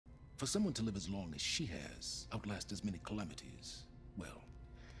For someone to live as long as she has, outlast as many calamities, well,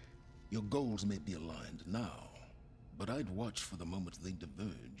 your goals may be aligned now, but I'd watch for the moment they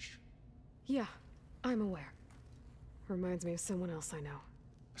diverge. Yeah, I'm aware. Reminds me of someone else I know.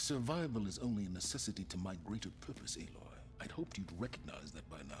 Survival is only a necessity to my greater purpose, Aloy. I'd hoped you'd recognize that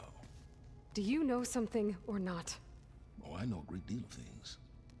by now. Do you know something or not? Oh, I know a great deal of things.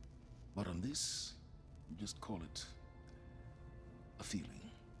 But on this, you just call it a feeling.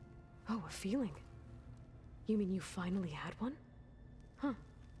 Oh, a feeling? You mean you finally had one? Huh.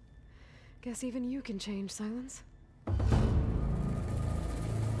 Guess even you can change, Silence.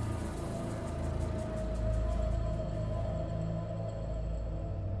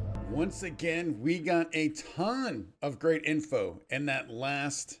 Once again, we got a ton of great info in that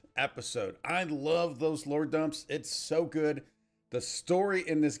last episode. I love those lore dumps. It's so good. The story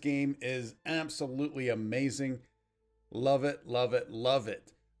in this game is absolutely amazing. Love it, love it, love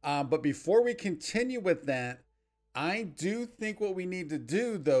it. But before we continue with that, I do think what we need to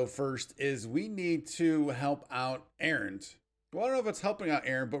do, though, first is we need to help out Aaron. Well, I don't know if it's helping out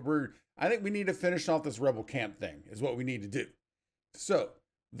Aaron, but I think we need to finish off this rebel camp thing is what we need to do. So,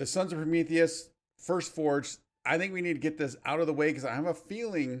 the Sons of Prometheus, First Forge, I think we need to get this out of the way because I have a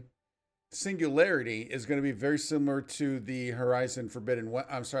feeling Singularity is going to be very similar to the Horizon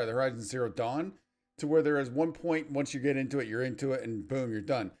Zero Dawn, to where there is one point, once you get into it, you're into it, and boom, you're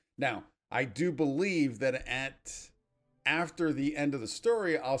done. Now, I do believe that after the end of the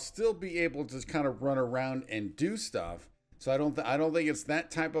story, I'll still be able to kind of run around and do stuff. So I don't think it's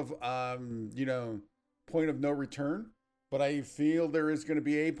that type of point of no return. But I feel there is going to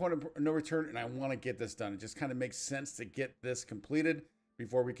be a point of no return, and I want to get this done. It just kind of makes sense to get this completed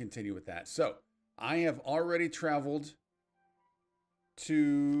before we continue with that. So I have already traveled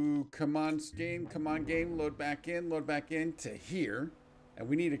to come on game, load back in to here. And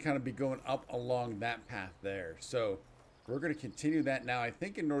we need to kind of be going up along that path there. So we're going to continue that now. I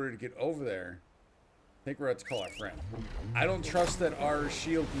think in order to get over there, I think we're going to have to call our friend. I don't trust that our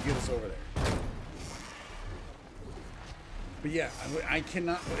shield can get us over there. But yeah, I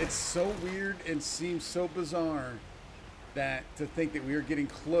cannot, it's so weird and seems so bizarre that to think that we are getting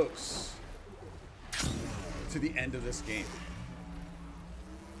close to the end of this game.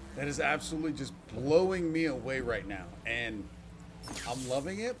 That is absolutely just blowing me away right now. And I'm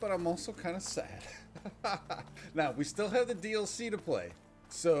loving it, but I'm also kind of sad. Now, we still have the DLC to play.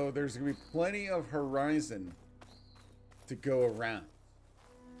 So there's going to be plenty of Horizon to go around.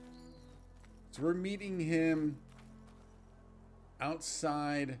 So we're meeting him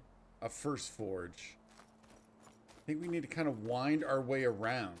outside of First Forge. I think we need to kind of wind our way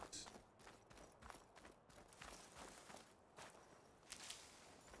around.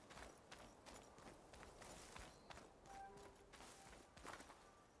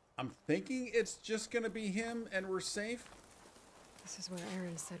 I'm thinking it's just going to be him and we're safe. This is where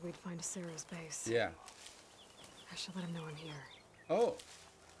Aaron said we'd find Sarah's base. Yeah. I should let him know I'm here. Oh.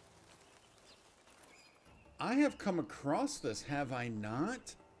 I have come across this, have I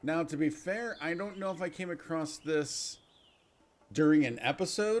not? Now, to be fair, I don't know if I came across this during an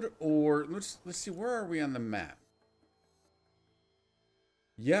episode or let's see, where are we on the map?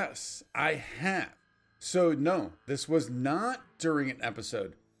 Yes, I have. So no, this was not during an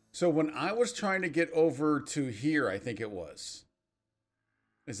episode. So when I was trying to get over to here, I think it was.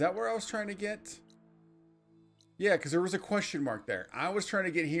 Is that where I was trying to get? Yeah, because there was a question mark there. I was trying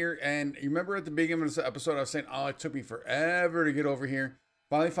to get here, and you remember at the beginning of this episode, I was saying, oh, it took me forever to get over here.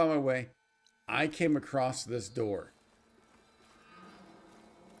 Finally found my way. I came across this door.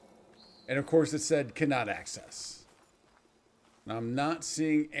 And of course, it said, cannot access. Now, I'm not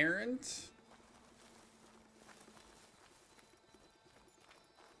seeing Aaron.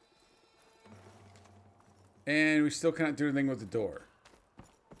 And we still cannot do anything with the door.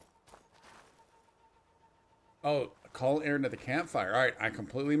 Oh, call Aaron at the campfire. All right, I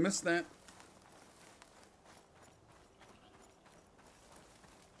completely missed that.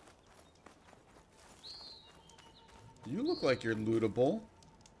 You look like you're lootable.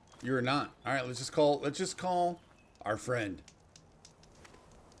 You're not. All right, let's just call our friend.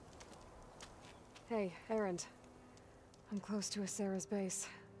 Hey, Aaron. I'm close to Sarah's base.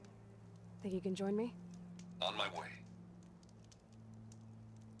 Think you can join me? On my way.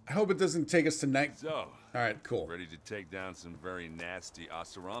 I hope it doesn't take us tonight. So, all right, cool. Ready to take down some very nasty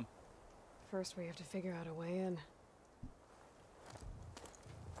Oseram? First, we have to figure out a way in.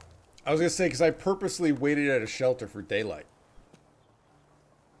 I was going to say, because I purposely waited at a shelter for daylight.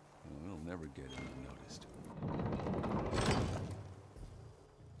 Well, we'll never get unnoticed.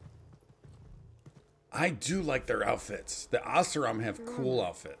 I do like their outfits. The Oseram have cool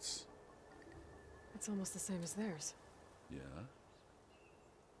outfits. It's almost the same as theirs. Yeah?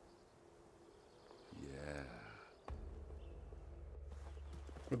 Yeah.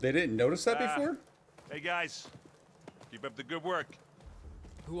 But they didn't notice that before? Hey guys, keep up the good work.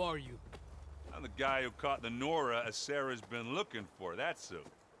 Who are you? I'm the guy who caught the Nora Sarah's been looking for, that's who.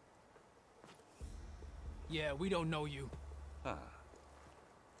 Yeah, we don't know you. Huh.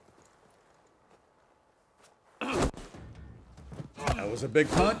 That was a big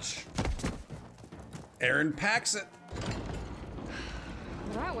punch. Aaron packs it.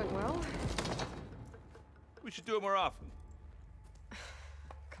 That went well. We should do it more often.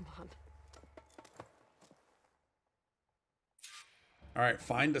 Come on. All right,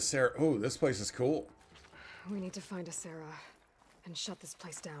 find a Sarah. Oh, this place is cool. We need to find a Sarah and shut this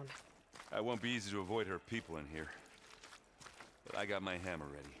place down. It won't be easy to avoid her people in here. But I got my hammer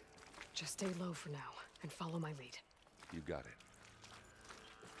ready. Just stay low for now and follow my lead. You got it.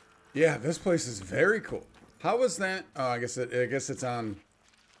 Yeah, this place is very cool. How was that? Oh, I guess it's on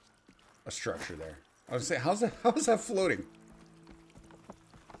a structure there. I was saying, how is that floating?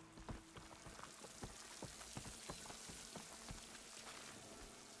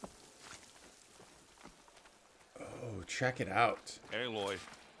 Oh, check it out. Hey, Aloy.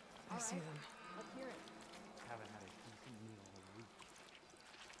 I see them.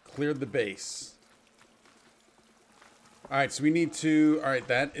 Cleared the base. All right, so we need to. All right,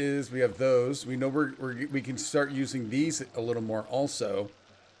 that is. We have those. We know we can start using these a little more. Also,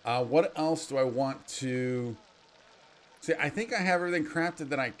 what else do I want to? See, I think I have everything crafted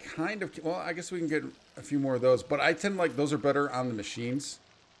that I kind of. Well, I guess we can get a few more of those, but I tend to like those are better on the machines.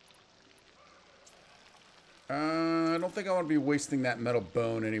 I don't think I want to be wasting that metal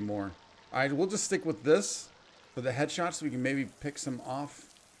bone anymore. All right, we'll just stick with this for the headshots. So we can maybe pick some off.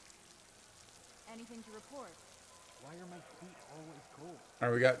 Anything to report? Why are my feet always cold? All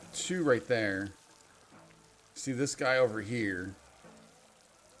right, we got two right there. See this guy over here.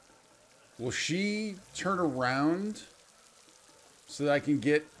 Will she turn around so that I can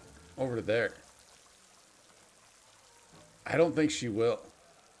get over to there? I don't think she will.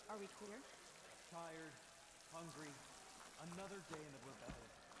 Are we clear? Tired, hungry, another day in the rebellion.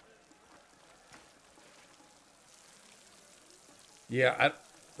 Yeah,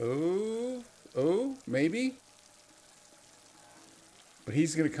 oh, maybe. But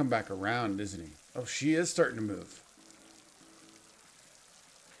he's going to come back around, isn't he? Oh, she is starting to move.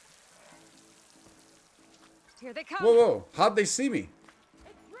 Here they come. Whoa, whoa. How'd they see me?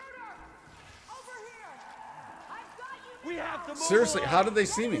 We have to move. Seriously, how did they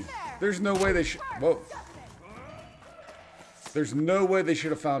see me? There's no way they should. Whoa. There's no way they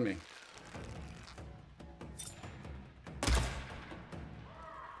should have found me.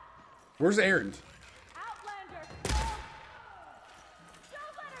 Where's Aaron? Outlander! Don't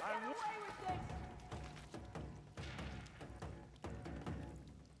let her get away with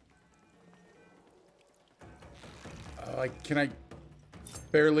this! Can I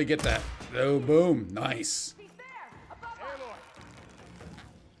barely get that? Oh, boom. Nice. He's there! Above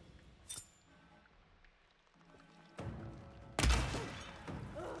us!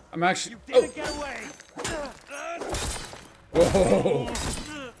 I'm actually. Didn't get away. Whoa.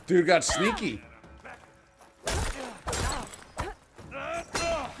 Dude got sneaky.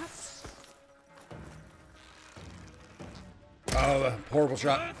 Oh, horrible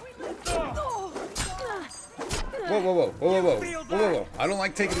shot. Whoa, whoa, whoa, whoa, whoa, whoa, whoa, whoa, whoa. I don't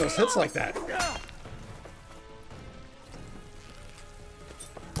like taking those hits like that.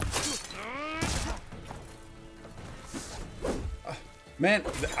 Man,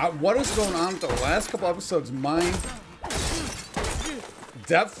 what is going on with the last couple episodes? My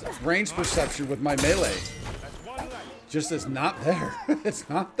depth range perception with my melee just is not there. It's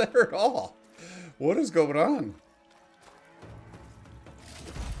not there at all. What is going on?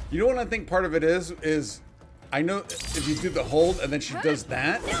 You know what I think part of it is I know if you do the hold and then she does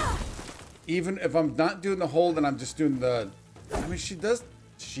that, even if I'm not doing the hold and I'm just doing the, I mean, she does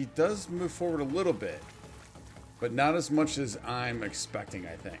move forward a little bit, but not as much as I'm expecting,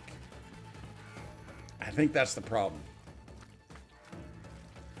 I think. I think that's the problem.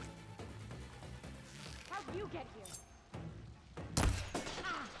 How'd you get here?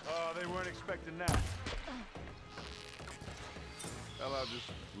 Oh, they weren't expecting that. Well, I'll just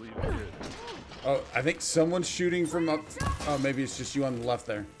leave it here. Oh, I think someone's shooting from up. Oh, maybe it's just you on the left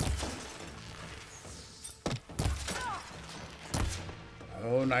there.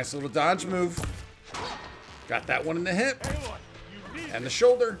 Oh, nice little dodge move. Got that one in the hip. And the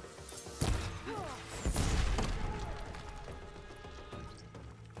shoulder.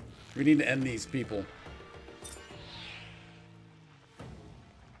 We need to end these people.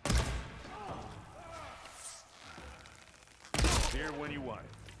 Here when you want it.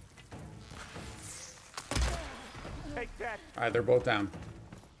 Take that. All right, they're both down.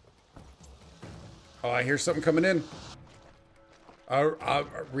 Oh, I hear something coming in.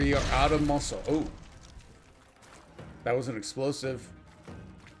 We are out of muscle. Oh, that was an explosive.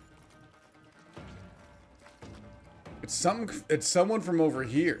 It's something. It's someone from over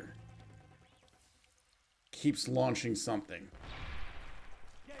here. Keeps launching something.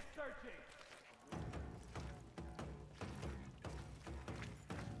 Get searching.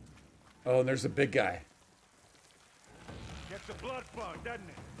 Oh, and there's a big guy. Gets the blood flowing, doesn't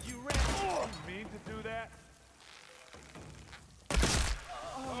it? You ran. Oh, you mean to do that?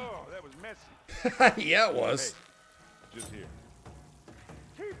 Oh, that was messy. Yeah, it was. Hey, just here.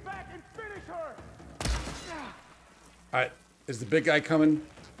 Keep back and finish her. All right, is the big guy coming?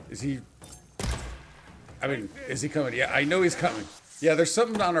 Is he? I mean, is he coming? Yeah, I know he's coming. Yeah, there's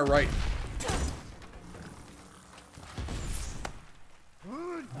something on our right.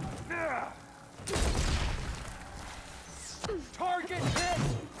 Target hit.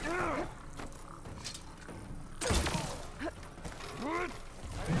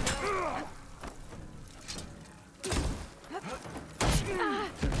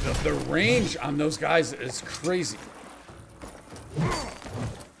 The range on those guys is crazy. Good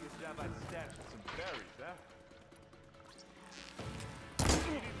job on stats with some berries, huh?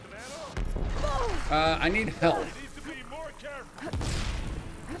 You need some ammo? I need help. You need to be more careful.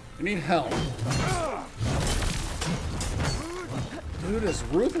 I need help. Dude is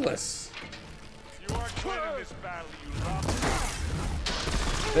ruthless. You aren't winning this battle, you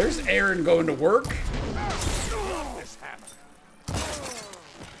love. There's Aaron going to work. This hammer.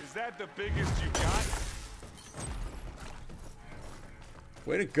 Is that the biggest you got?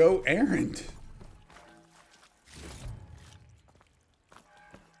 Way to go, Aaron.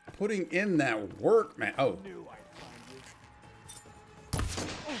 Putting in that work, man. Oh.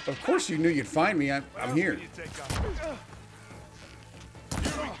 Of course you knew you'd find me. I'm here. You take off. Here we go.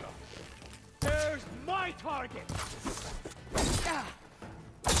 There's my target.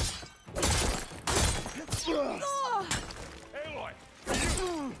 Aloy,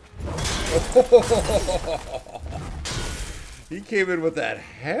 He came in with that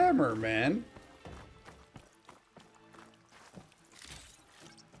hammer, man.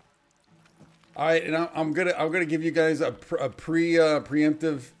 All right, and I'm gonna give you guys a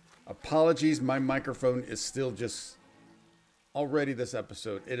preemptive apologies. My microphone is still just already this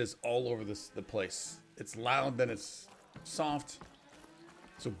episode. It is all over the place. It's loud, then it's soft.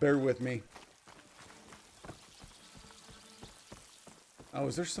 So bear with me. Oh,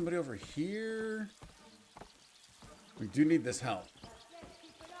 is there somebody over here? We do need this help.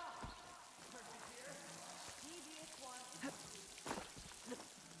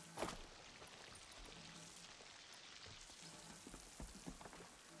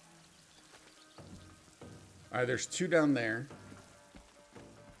 All right, there's two down there.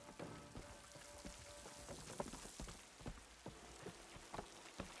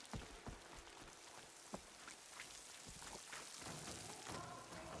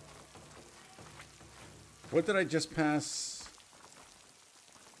 What did I just pass?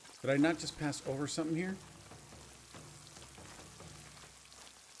 Did I not just pass over something here?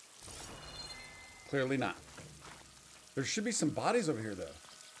 Clearly not. There should be some bodies over here, though.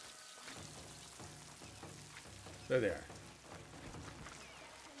 There they are.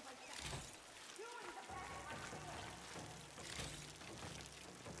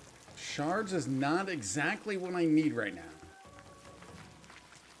 Shards is not exactly what I need right now.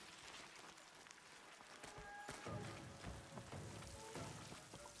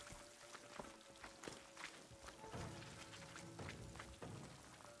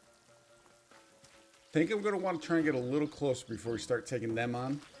 I think I'm going to want to try and get a little closer before we start taking them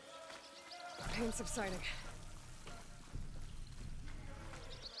on. Pain subsiding.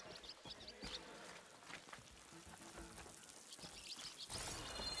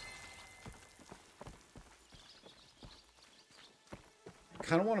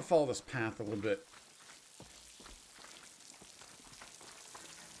 Kind of want to follow this path a little bit.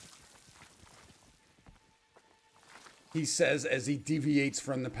 He says as he deviates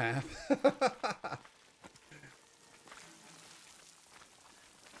from the path.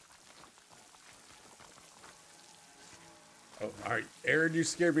 Oh, all right. Aaron, you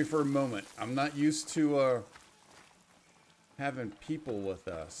scared me for a moment. I'm not used to having people with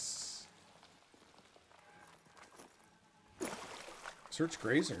us. Search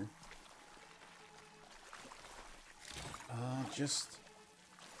Grazer. Just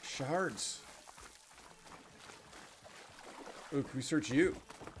shards. Ooh, can we search you?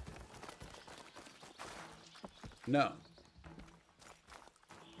 No.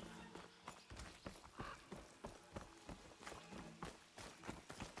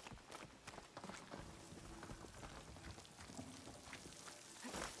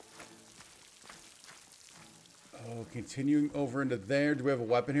 Oh, continuing over into there. Do we have a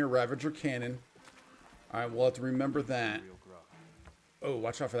weapon here? Ravager cannon. All right, we'll have to remember that. Oh,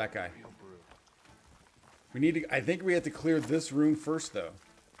 watch out for that guy. We need to, I think we have to clear this room first, though.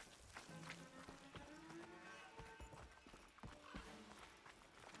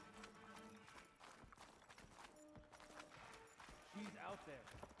 She's out there.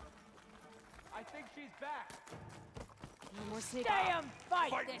 I think she's back. No more sneak. Damn,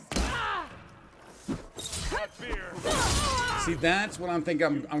 fight this. Ah! Not fear. See, that's what I'm thinking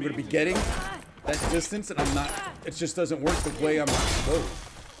I'm going to be getting. That distance, and I'm not. It just doesn't work the way I'm. Whoa.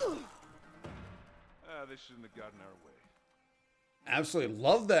 They shouldn't have gotten our way. Absolutely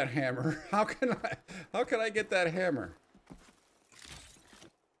love that hammer. How can I get that hammer?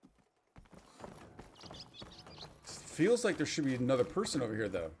 Feels like there should be another person over here,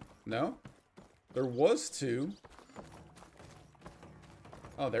 though. No? There was two.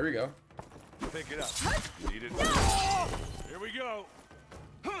 Oh, there we go. Pick it up. Need it. Here we go.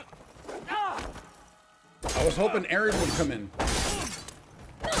 I was hoping Aaron would come in.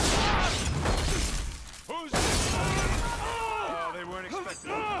 Who's this? Oh, they weren't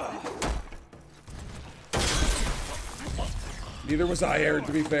expecting it. Neither was I, Aaron,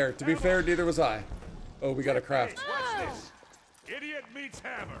 to be fair. To be fair, neither was I. Oh, we got a craft. Watch this. Idiot meets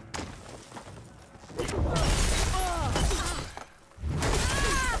hammer.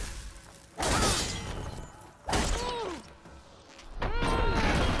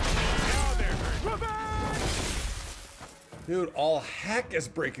 Now they're hurt. Dude, all heck is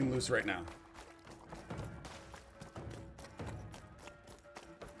breaking loose right now.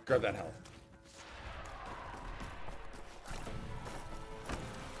 Grab that health.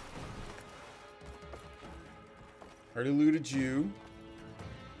 Already looted you.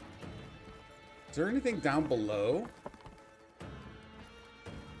 Is there anything down below?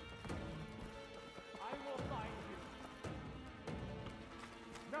 I will find you.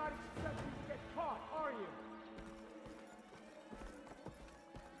 Not expecting to get caught, are you?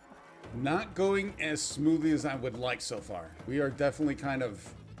 Not going as smoothly as I would like so far. We are definitely kind of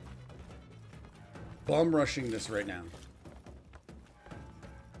bum rushing this right now.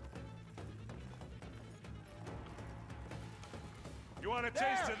 You want a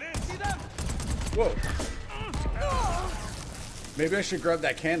taste of this? See them? Whoa. Maybe I should grab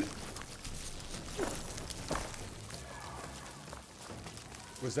that cannon.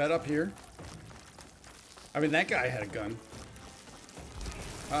 Was that up here? I mean, that guy had a gun.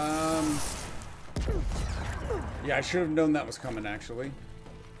 Yeah, I should have known that was coming, actually.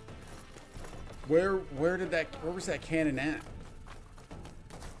 Where was that cannon at?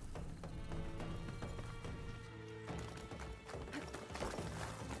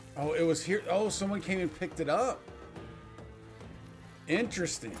 Oh, it was here. Oh, someone came and picked it up.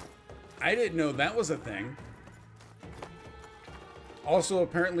 Interesting. I didn't know that was a thing. Also,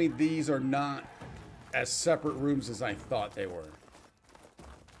 apparently these are not as separate rooms as I thought they were.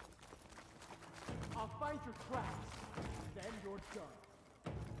 I'll find your tracks. Then you're done.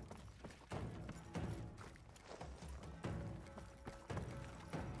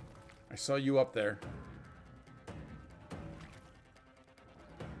 I saw you up there.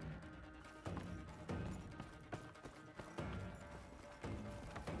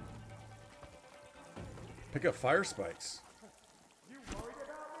 Pick up fire spikes. You worried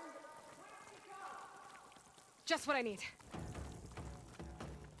about me? Just what I need.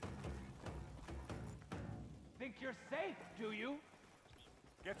 Think you're safe, do you?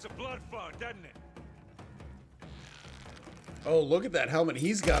 Gets a blood fun, doesn't it? Oh, look at that helmet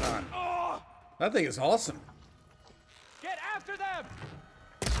he's got on. Oh! That thing is awesome. Get after them!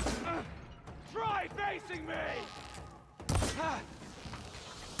 Try facing me!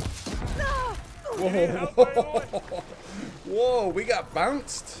 Whoa. Whoa, we got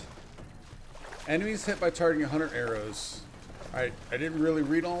bounced. Enemies hit by targeting 100 arrows. I didn't really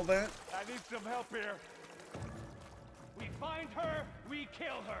read all that. I need some help here. We find her, we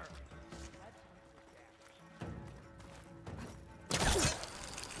kill her.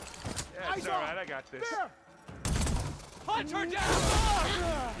 Yeah, it's all right. I got this. There! Punch her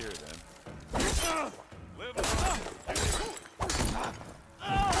down! Here then. Live along.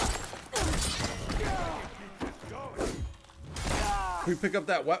 Can we pick up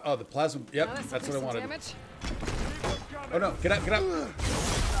that weapon? Oh, the plasma. Yep, Now that's what I wanted. Damage. Oh no, get up, get up.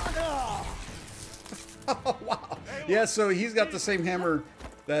 Oh, wow. Yeah, so he's got the same hammer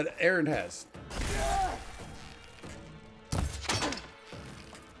that Aaron has.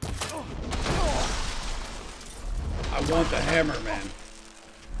 I want the hammer, man.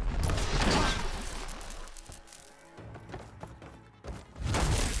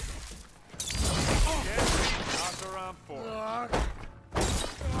 I'm for it.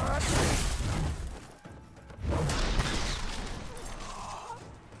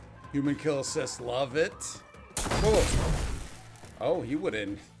 Human kill assist, love it. Whoa. Oh, he went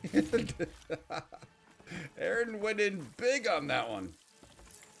in. Aaron went in big on that one.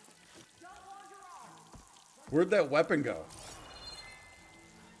 Where'd that weapon go?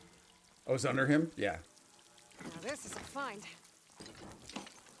 Oh, it's under him? Yeah. Now this is a find.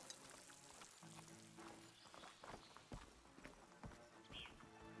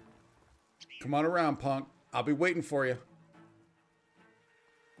 Come on around, punk. I'll be waiting for you.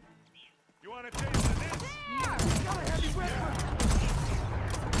 You want a taste of this? Got a heavy weapon!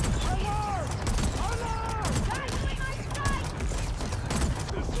 Alarm! Alarm! Guys, with my sight!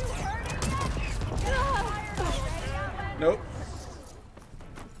 You heard it yet? Get fired already, Nope.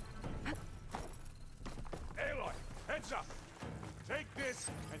 Aloy, heads up. Take this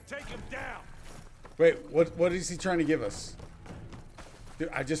and take him down. Wait, what is he trying to give us? Dude,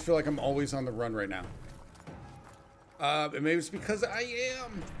 I just feel like I'm always on the run right now. Maybe it's because I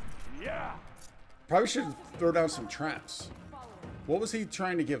am. Yeah. Probably should throw down some traps. What was he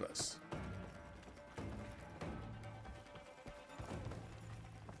trying to give us?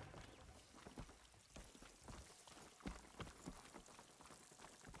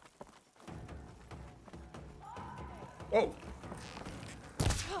 Oh,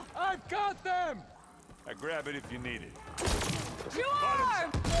 I've got them. I grab it if you need it. You are!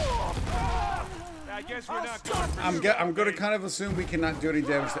 I guess we're not going for I'm going to kind of assume we cannot do any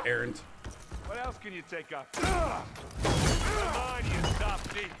damage to Aaron. What else can you take off? Come on, you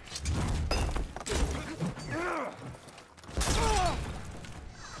softy.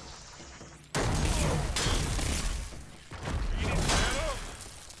 You need some ammo?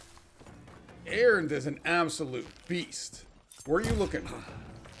 Aaron is an absolute beast. Where are you looking?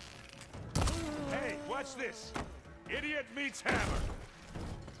 Hey, watch this. Idiot meets hammer.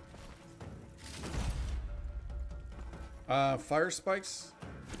 Fire spikes.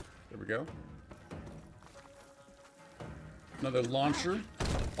 There we go. Another launcher.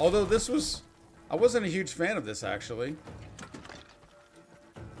 Although this was... I wasn't a huge fan of this, actually.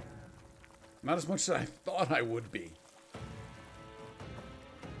 Not as much as I thought I would be.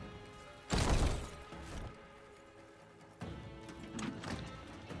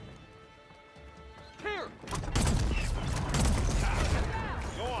 Here!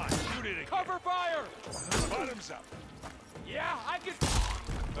 Go on, shoot it again. Cover fire! Bottoms up. Yeah, I can...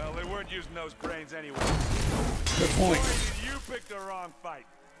 Well, they weren't using those brains anyway. Good point. You picked the wrong fight.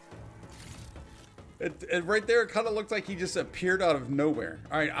 It right there, it kind of looked like he just appeared out of nowhere.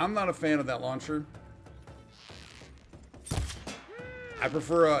 All right, I'm not a fan of that launcher. I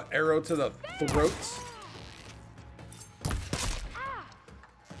prefer an arrow to the throat.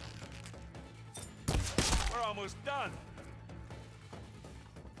 We're almost done.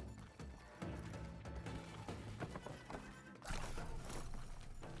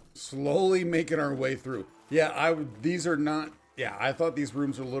 Slowly making our way through. Yeah, these are not... Yeah, I thought these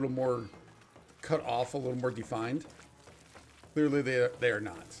rooms were a little more cut off, a little more defined. Clearly, they are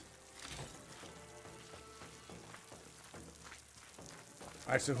not.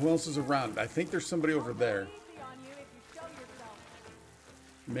 All right, so who else is around? I think there's somebody over there. easy on you if you show yourself.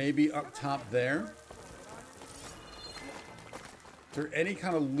 Maybe up top there. Is there any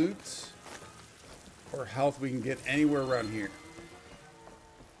kind of loot or health we can get anywhere around here?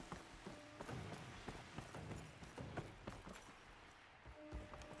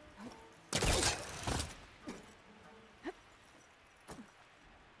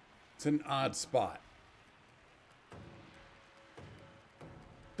 It's an odd spot.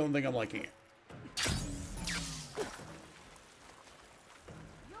 Don't think I'm liking it.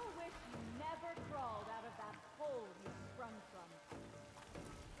 You'll wish you never crawled out of that hole you sprung from.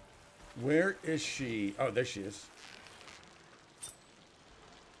 Where is she? Oh, there she is.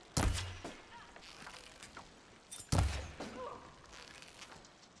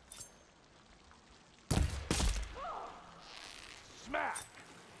 Smack.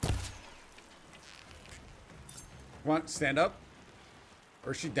 Come on, stand up.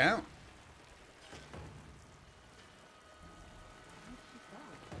 Or is she down?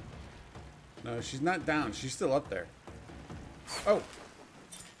 No, she's not down. She's still up there. Oh.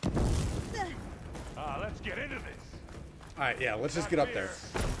 Let's get into this. All right, yeah, let's just get up there.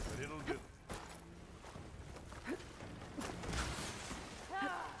 But it'll do.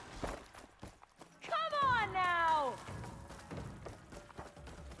 Come on now!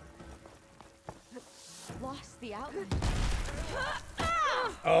 Lost the outlet.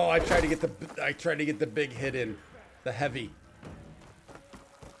 Oh, I tried to get the big hit in, the heavy.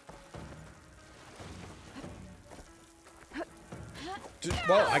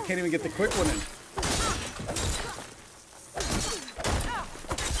 Well, I can't even get the quick one in.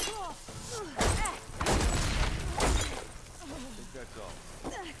 That's all.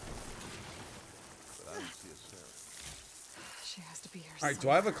 But I don't see a Sarah. She has to be here. All right, do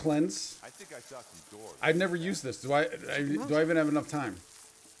I have a cleanse? I think I saw some doors. I've never used this. Do I even have enough time?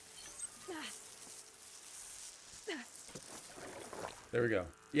 There we go.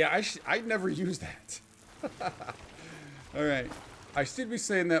 Yeah, I'd never used that. All right. I should be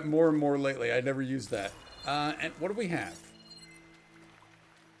saying that more and more lately. I never used that. And what do we have?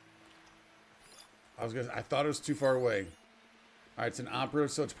 I thought it was too far away. All right, it's an operative,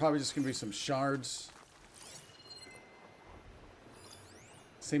 so it's probably just going to be some shards.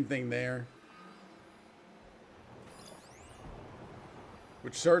 Same thing there.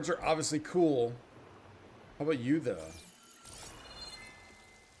 Which shards are obviously cool. How about you, though?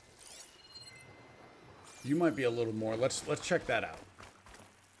 You might be a little more. Let's check that out.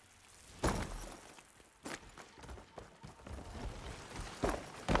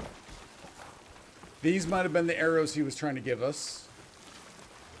 These might have been the arrows he was trying to give us.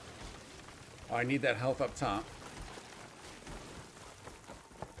 Oh, I need that health up top.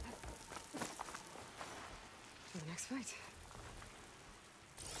 For the next fight.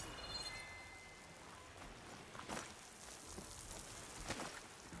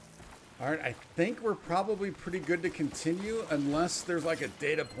 All right, I think we're probably pretty good to continue unless there's like a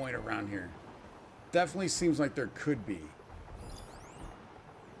data point around here. Definitely seems like there could be.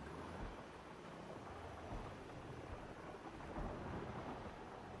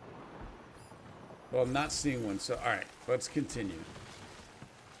 Well, I'm not seeing one, so all right, let's continue.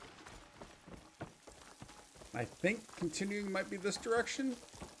 I think continuing might be this direction.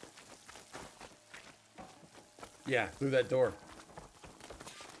 Yeah, through that door.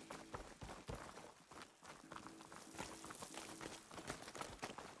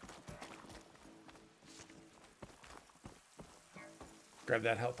 Grab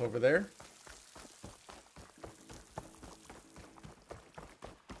that health over there.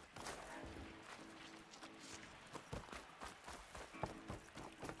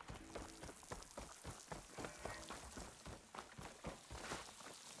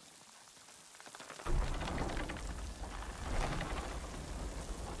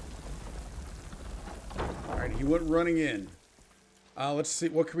 All right, he went running in. Let's see,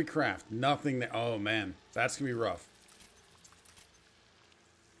 what can we craft? Nothing there. Oh man, that's gonna be rough.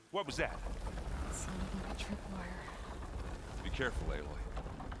 What was that? Sounded like a tripwire. Be careful, Aloy.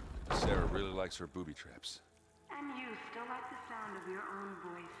 Sarah really likes her booby traps. And you still like the sound of your own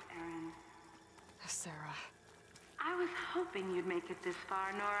voice, Erin. Sarah. I was hoping you'd make it this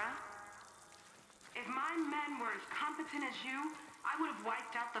far, Nora. If my men were as competent as you, I would have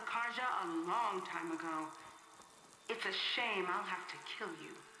wiped out the Karja a long time ago. It's a shame I'll have to kill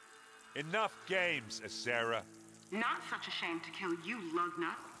you. Enough games, Sarah. Not such a shame to kill you,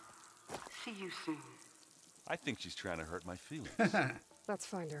 lugnut. See you soon. I think she's trying to hurt my feelings. Let's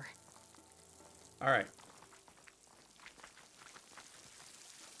find her. All right.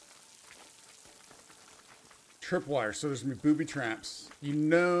 Tripwire, so there's gonna be booby traps. You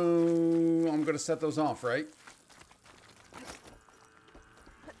know I'm gonna set those off, right?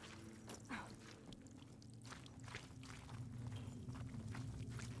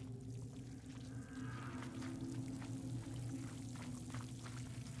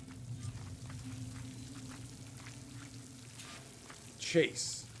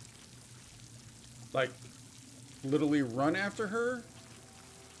 Chase. Like, literally run after her?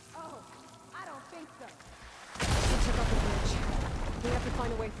 Oh, I don't think so. We took out the bridge. We have to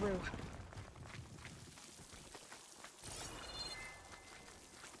find a way through.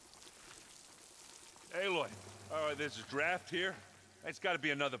 Aloy, there's a draft here. It's got to be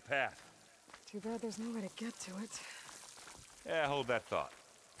another path. Too bad there's no way to get to it. Yeah, hold that thought.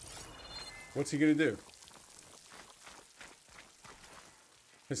 What's he gonna do?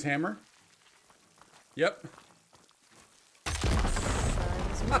 His hammer? Yep.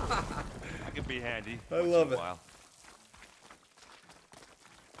 I can be handy. I once love in a it. while.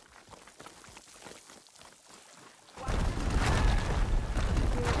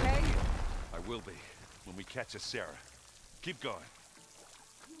 You okay? I will be when we catch a Sarah. Keep going.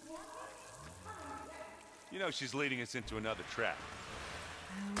 You know she's leading us into another trap.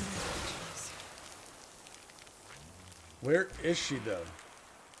 Jeez. Where is she, though?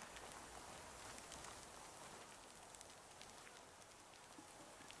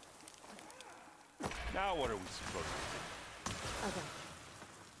 Now what are we supposed to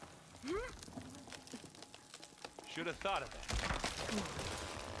do? Okay. Should have thought of that.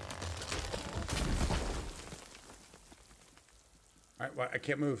 All right, well, I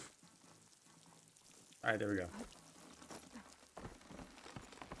can't move. All right, there we go.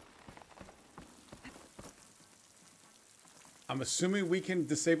 I'm assuming we can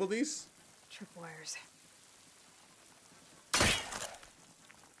disable these? Tripwires.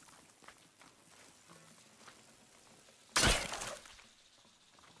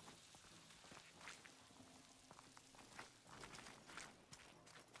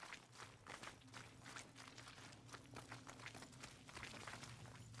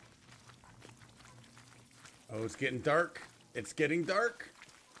 Oh, it's getting dark. It's getting dark.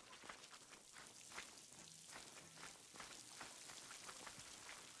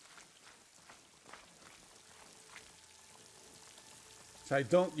 So I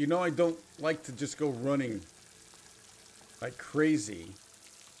don't like to just go running like crazy.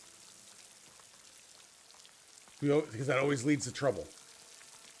 Because that always leads to trouble.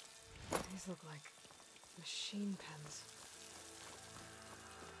 These look like machine pens.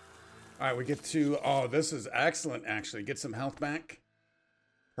 All right, we get to, oh, this is excellent, actually. Get some health back.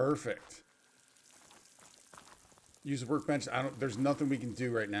 Perfect. Use the workbench. There's nothing we can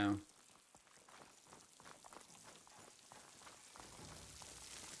do right now.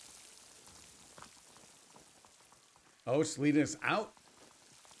 Oh, it's leading us out.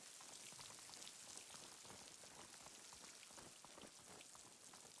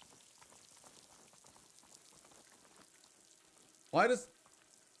 Why does...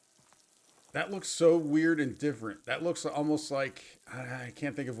 That looks so weird and different. That looks almost like, I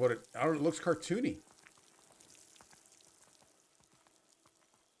can't think of what it, I don't, it looks cartoony.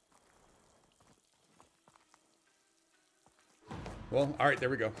 Well, all right, there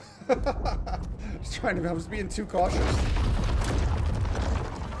we go. I was being too cautious.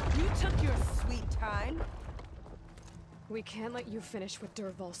 You took your sweet time. We can't let you finish what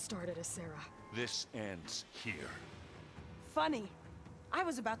Dervahl started, Sarah. This ends here. Funny. I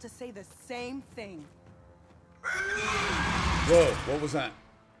was about to say the same thing. Whoa, what was that?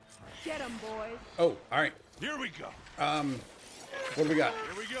 Get 'em, boys. Oh, all right. Here we go. What do we got?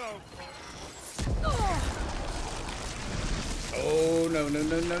 Here we go. Oh, no, no,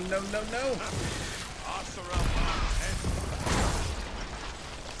 no, no, no, no, no.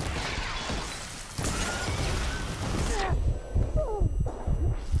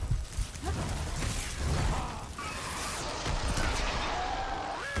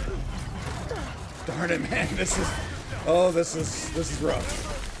 Darn it, man. This is rough.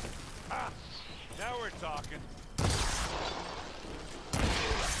 Now we're talking.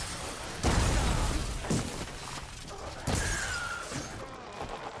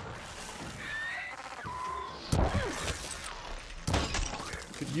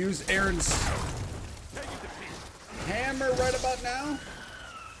 Could use Aaron's hammer right about now.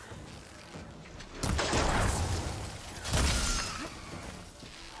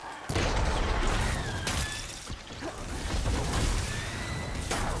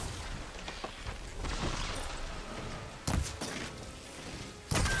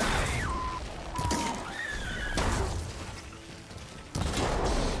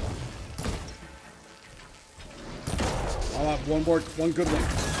 One good one.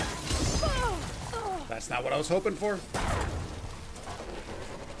 That's not what I was hoping for.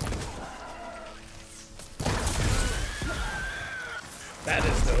 That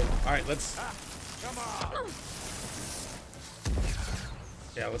is dope. All right, let's. Come on.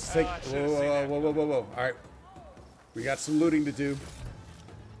 Yeah, let's take. Whoa. All right, we got some looting to do.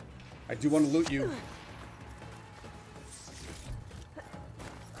 I do want to loot you.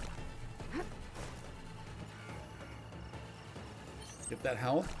 Get that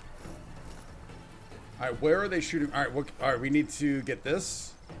health. All right, where are they shooting? All right, we need to get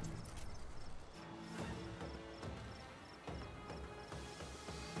this.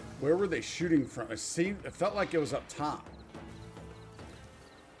 Where were they shooting from? It felt like it was up top.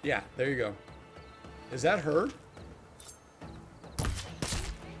 Yeah, there you go. Is that her?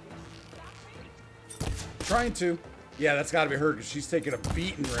 Trying to. Yeah, that's got to be her because she's taking a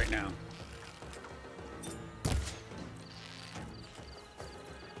beating right now.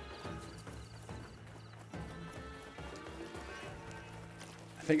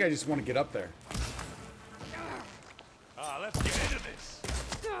 I think I just want to get up there. Let's get into this.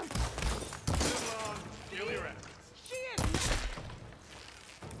 Live long, kill your enemies.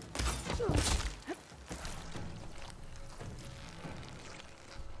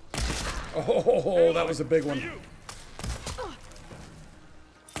 Oh, that was a big one.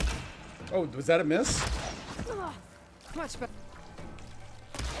 Oh, was that a miss? Much better.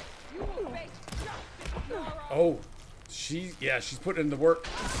 Oh, she's putting in the work.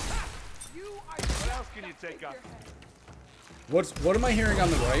 What else can you take up? What am I hearing on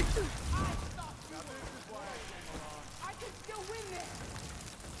the right? I can still win this.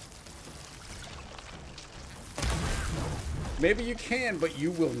 Maybe you can, but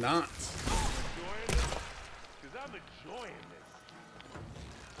you will not. Enjoying this? Because I'm enjoying this.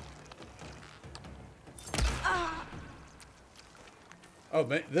 Oh,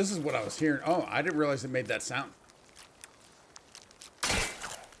 man, this is what I was hearing. Oh, I didn't realize it made that sound.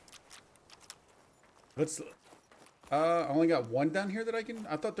 Let's... I only got one down here that I can...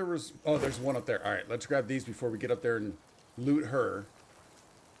 I thought there was... Oh, there's one up there. All right, let's grab these before we get up there and loot her.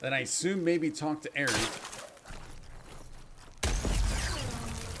 Then I assume maybe talk to Aaron.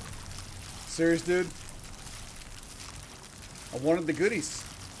 Serious, dude? I wanted the goodies.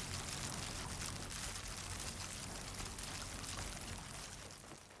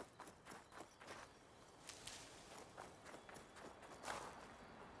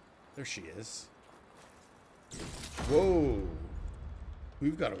 There she is. Whoa.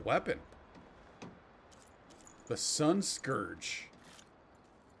 We've got a weapon. The Sun Scourge.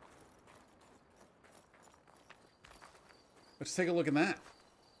 Let's take a look at that.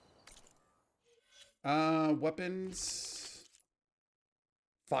 Weapons.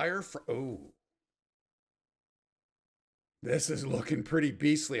 Fire for... Oh. This is looking pretty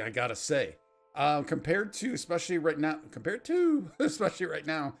beastly, I gotta say. Compared to, especially right now,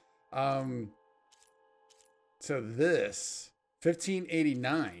 so this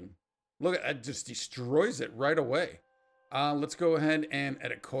 1589, look, it just destroys it right away. Let's go ahead and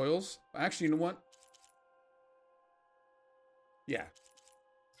edit coils. Actually, you know what? Yeah.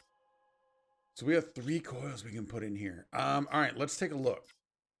 So we have 3 coils we can put in here. All right, let's take a look.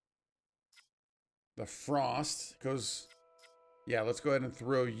 The frost goes, yeah, let's go ahead and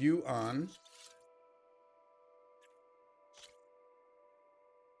throw you on.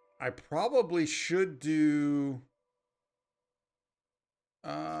 I probably should do...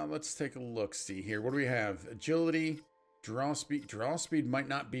 let's take a look. See here. What do we have? Agility, draw speed. Draw speed might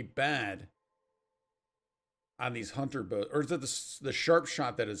not be bad on these hunter bows. Or is it the sharp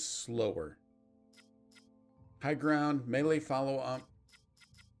shot that is slower? High ground, melee follow-up,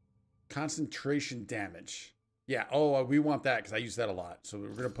 concentration damage. Yeah, oh, we want that because I use that a lot. So we're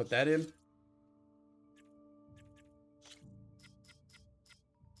going to put that in.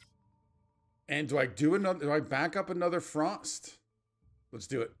 And do I do another, do I back up another frost? Let's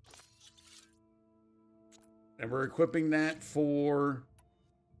do it. And we're equipping that for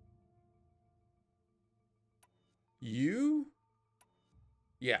you?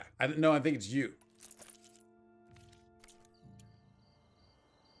 Yeah, no, I think it's you.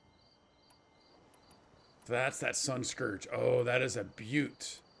 That's that Sun Scourge. Oh, that is a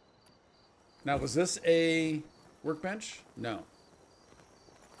beaut. Now, was this a workbench? No.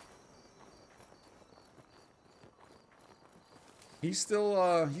 He's still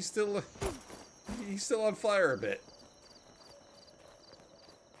on fire a bit.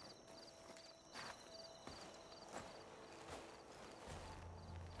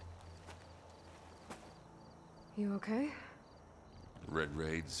 You okay? The Red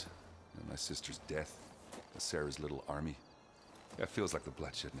Raids, and my sister's death, and Sarah's little army. Yeah, it feels like the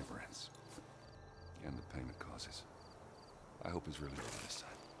bloodshed never ends. And the pain it causes. I hope he's really over this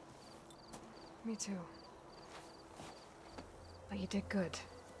time. Me too. But you did good.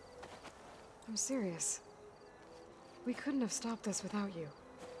 I'm serious. We couldn't have stopped this without you.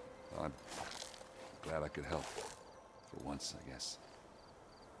 Well, I'm glad I could help. For once, I guess.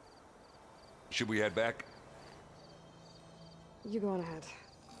 Should we head back? You go on ahead.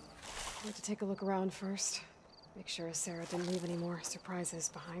 I need to take a look around first. Make sure Sarah didn't leave any more surprises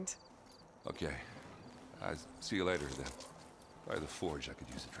behind. Okay. I'll see you later then. By the forge, I could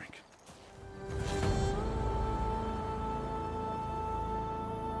use a drink.